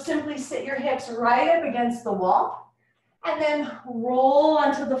pose, you'll simply sit your hips right up against the wall and then roll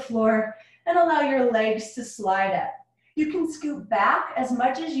onto the floor and allow your legs to slide up. You can scoot back as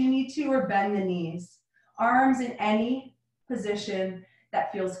much as you need to or bend the knees. Arms in any position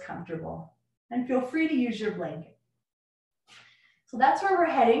that feels comfortable. And feel free to use your blanket. So that's where we're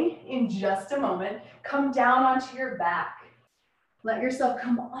heading in just a moment. Come down onto your back. Let yourself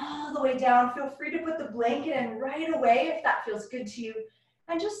come all the way down. Feel free to put the blanket in right away if that feels good to you.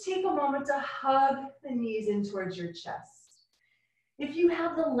 And just take a moment to hug the knees in towards your chest. If you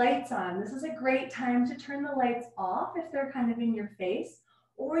have the lights on, this is a great time to turn the lights off if they're kind of in your face,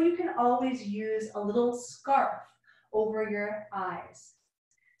 or you can always use a little scarf over your eyes.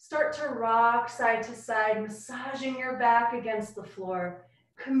 Start to rock side to side, massaging your back against the floor,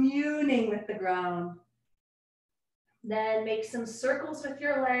 communing with the ground. Then make some circles with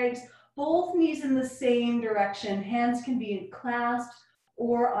your legs, both knees in the same direction. Hands can be clasped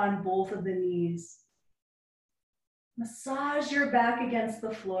or on both of the knees. Massage your back against the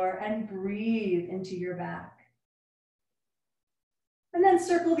floor and breathe into your back. And then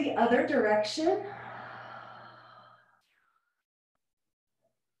circle the other direction.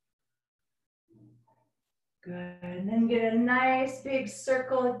 Good, and then get a nice big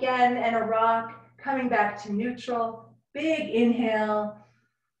circle again and a rock, coming back to neutral. Big inhale,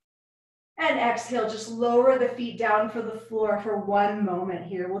 and exhale, just lower the feet down for the floor for one moment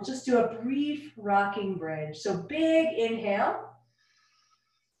here. We'll just do a brief rocking bridge. So big inhale.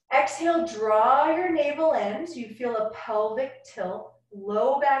 Exhale, draw your navel in so you feel a pelvic tilt.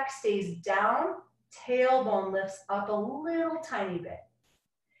 Low back stays down, tailbone lifts up a little tiny bit.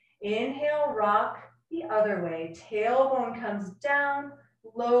 Inhale, rock the other way. Tailbone comes down,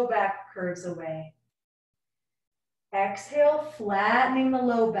 low back curves away. Exhale, flattening the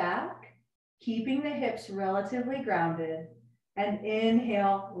low back, keeping the hips relatively grounded. And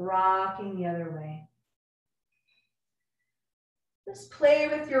inhale, rocking the other way. Just play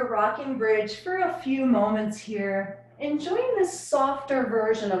with your rocking bridge for a few moments here, enjoying this softer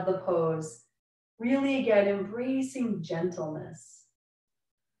version of the pose. Really, again, embracing gentleness.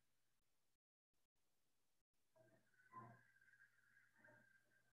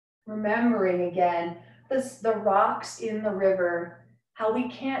 Remembering again, the rocks in the river, how we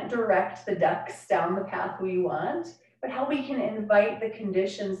can't direct the ducks down the path we want, but how we can invite the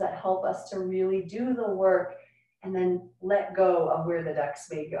conditions that help us to really do the work and then let go of where the ducks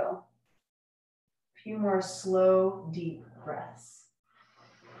may go. A few more slow, deep breaths.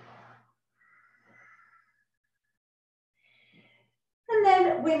 And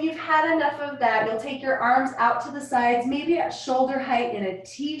then when you've had enough of that, you'll take your arms out to the sides, maybe at shoulder height in a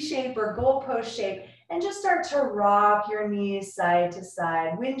T shape or goalpost shape, and just start to rock your knees side to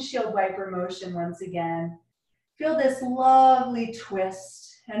side. Windshield wiper motion once again. Feel this lovely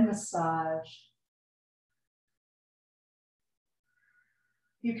twist and massage.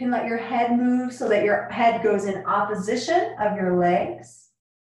 You can let your head move so that your head goes in opposition of your legs.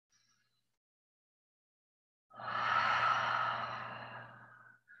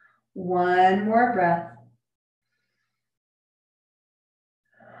 One more breath.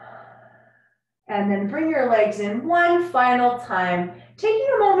 And then bring your legs in one final time, taking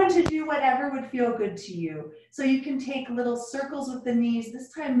a moment to do whatever would feel good to you. So you can take little circles with the knees,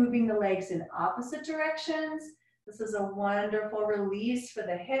 this time moving the legs in opposite directions. This is a wonderful release for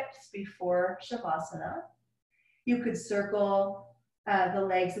the hips before Shavasana. You could circle the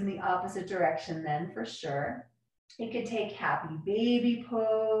legs in the opposite direction then for sure. You could take happy baby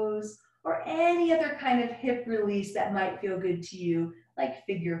pose or any other kind of hip release that might feel good to you, like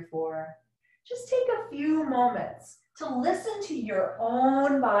figure four. Just take a few moments to listen to your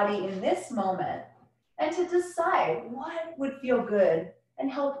own body in this moment and to decide what would feel good and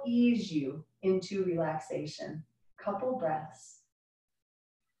help ease you into relaxation. Couple breaths.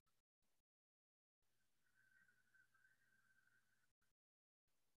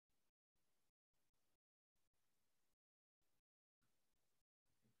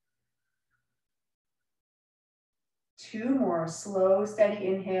 Two more slow, steady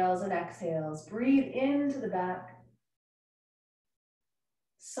inhales and exhales. Breathe into the back.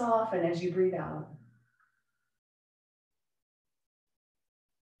 Soften as you breathe out.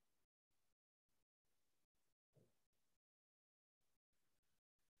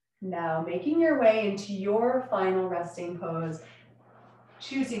 Now, making your way into your final resting pose,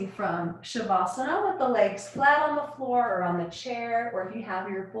 choosing from Shavasana with the legs flat on the floor or on the chair, or if you have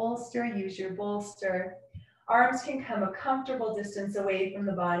your bolster, use your bolster. Arms can come a comfortable distance away from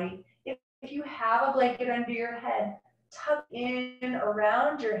the body. If you have a blanket under your head, tuck in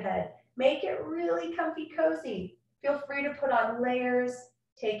around your head. Make it really comfy, cozy. Feel free to put on layers.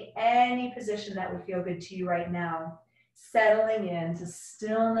 Take any position that would feel good to you right now. Settling into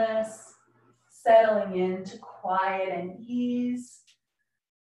stillness, settling into quiet and ease,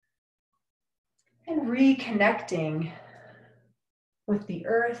 and reconnecting with the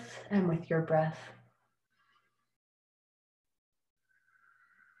earth and with your breath.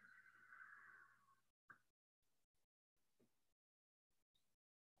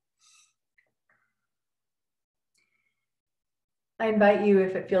 I invite you,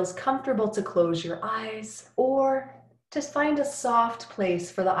 if it feels comfortable, to close your eyes or to find a soft place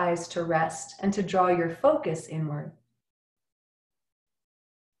for the eyes to rest and to draw your focus inward.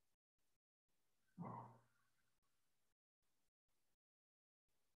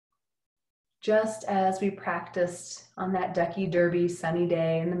 Just as we practiced on that ducky derby sunny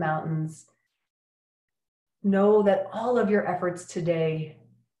day in the mountains, know that all of your efforts today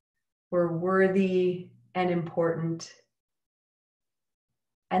were worthy and important,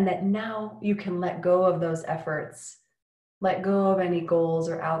 and that now you can let go of those efforts, let go of any goals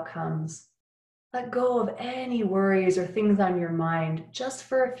or outcomes, let go of any worries or things on your mind just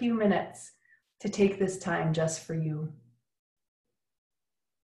for a few minutes to take this time just for you.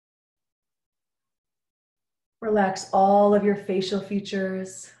 Relax all of your facial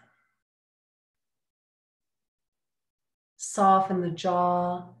features. Soften the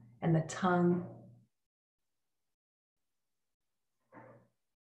jaw and the tongue.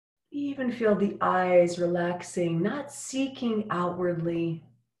 Even feel the eyes relaxing, not seeking outwardly.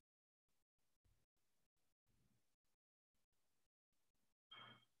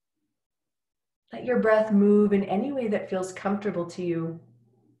 Let your breath move in any way that feels comfortable to you.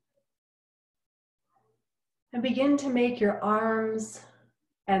 And begin to make your arms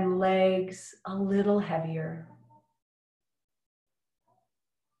and legs a little heavier.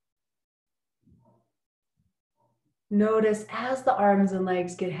 Notice as the arms and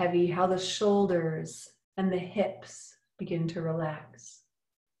legs get heavy, how the shoulders and the hips begin to relax.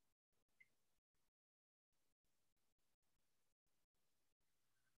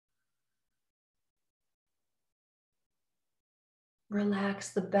 Relax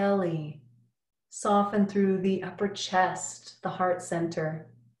the belly. Soften through the upper chest, the heart center.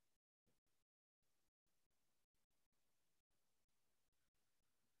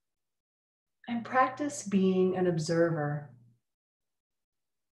 And practice being an observer.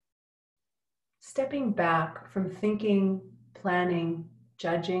 Stepping back from thinking, planning,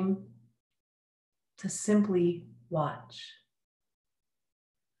 judging, to simply watch.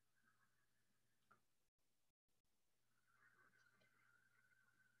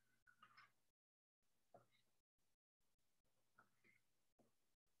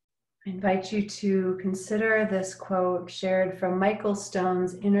 I invite you to consider this quote shared from Michael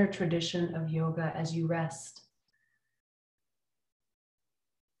Stone's Inner Tradition of Yoga as you rest.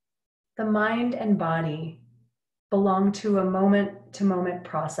 The mind and body belong to a moment-to-moment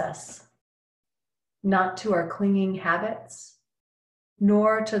process, not to our clinging habits,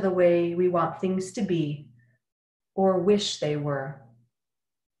 nor to the way we want things to be or wish they were.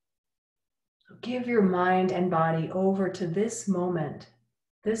 So give your mind and body over to this moment,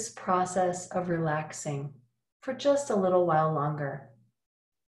 this process of relaxing for just a little while longer.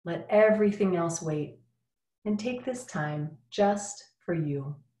 Let everything else wait and take this time just for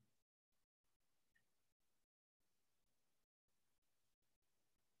you.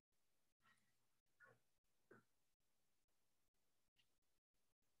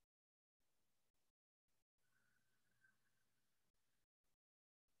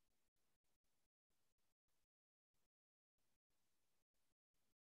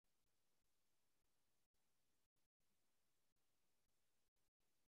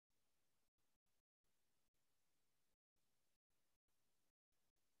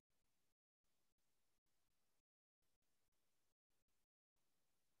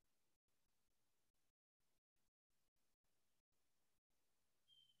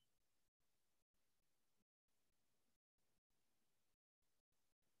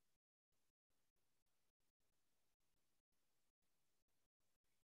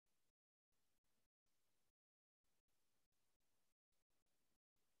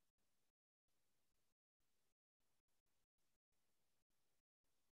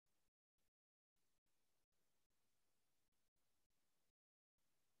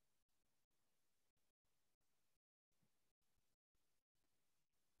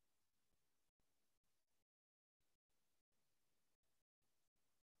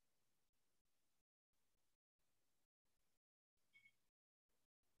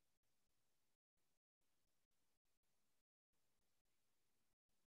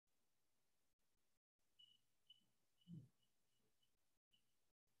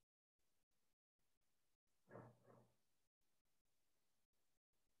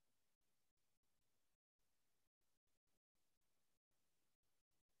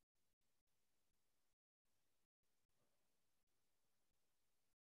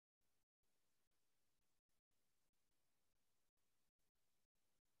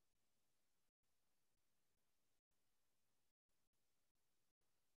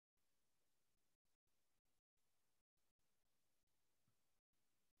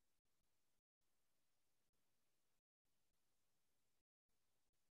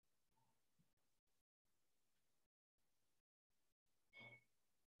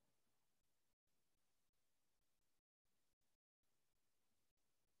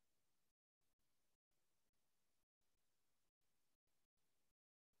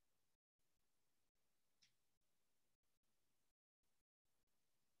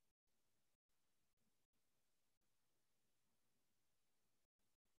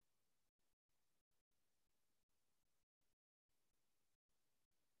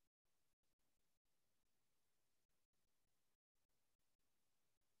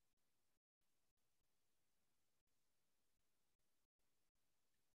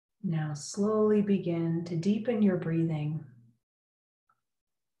 Now slowly begin to deepen your breathing,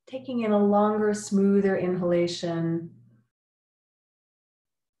 taking in a longer, smoother inhalation.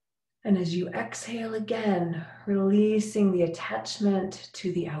 And as you exhale again, releasing the attachment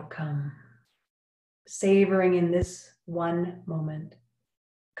to the outcome, savoring in this one moment.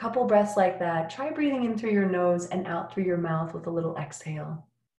 Couple breaths like that. Try breathing in through your nose and out through your mouth with a little exhale,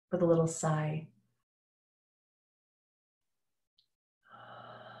 with a little sigh.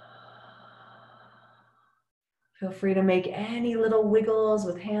 Feel free to make any little wiggles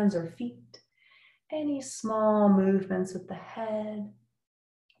with hands or feet, any small movements with the head,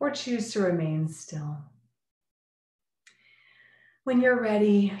 or choose to remain still. When you're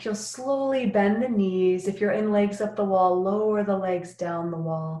ready, you'll slowly bend the knees. If you're in legs up the wall, lower the legs down the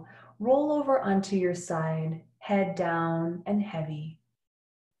wall. Roll over onto your side, head down and heavy.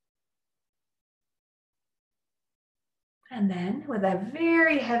 And then with a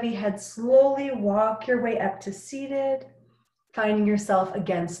very heavy head, slowly walk your way up to seated, finding yourself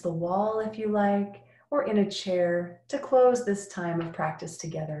against the wall if you like, or in a chair to close this time of practice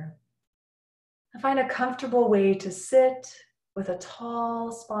together. Find a comfortable way to sit with a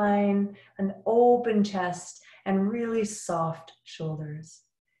tall spine, an open chest, and really soft shoulders.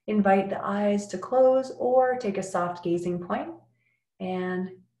 Invite the eyes to close or take a soft gazing point and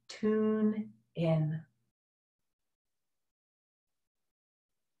tune in.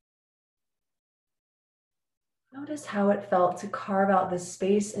 Notice how it felt to carve out this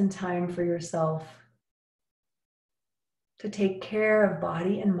space and time for yourself, to take care of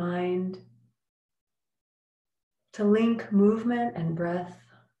body and mind, to link movement and breath,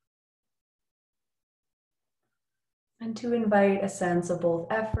 and to invite a sense of both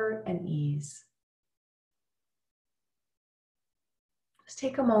effort and ease. Just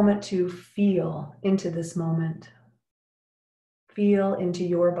take a moment to feel into this moment. Feel into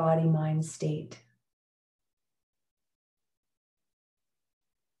your body-mind state.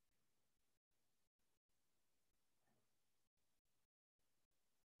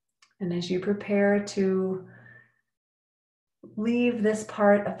 And as you prepare to leave this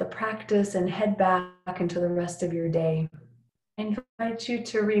part of the practice and head back into the rest of your day, I invite you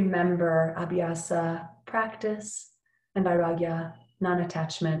to remember abhyasa, practice, and vairagya,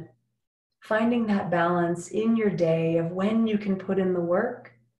 non-attachment. Finding that balance in your day of when you can put in the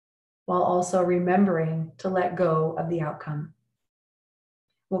work while also remembering to let go of the outcome.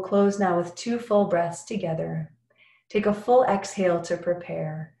 We'll close now with 2 full breaths together. Take a full exhale to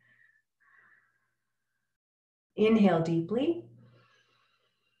prepare. Inhale deeply.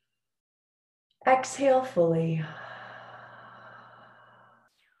 Exhale fully.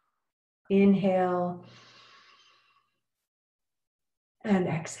 Inhale and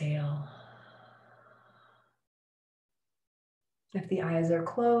exhale. If the eyes are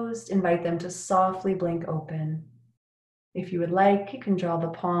closed, invite them to softly blink open. If you would like, you can draw the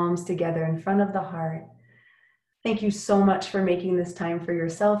palms together in front of the heart. Thank you so much for making this time for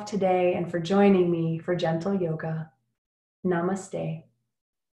yourself today and for joining me for gentle yoga. Namaste.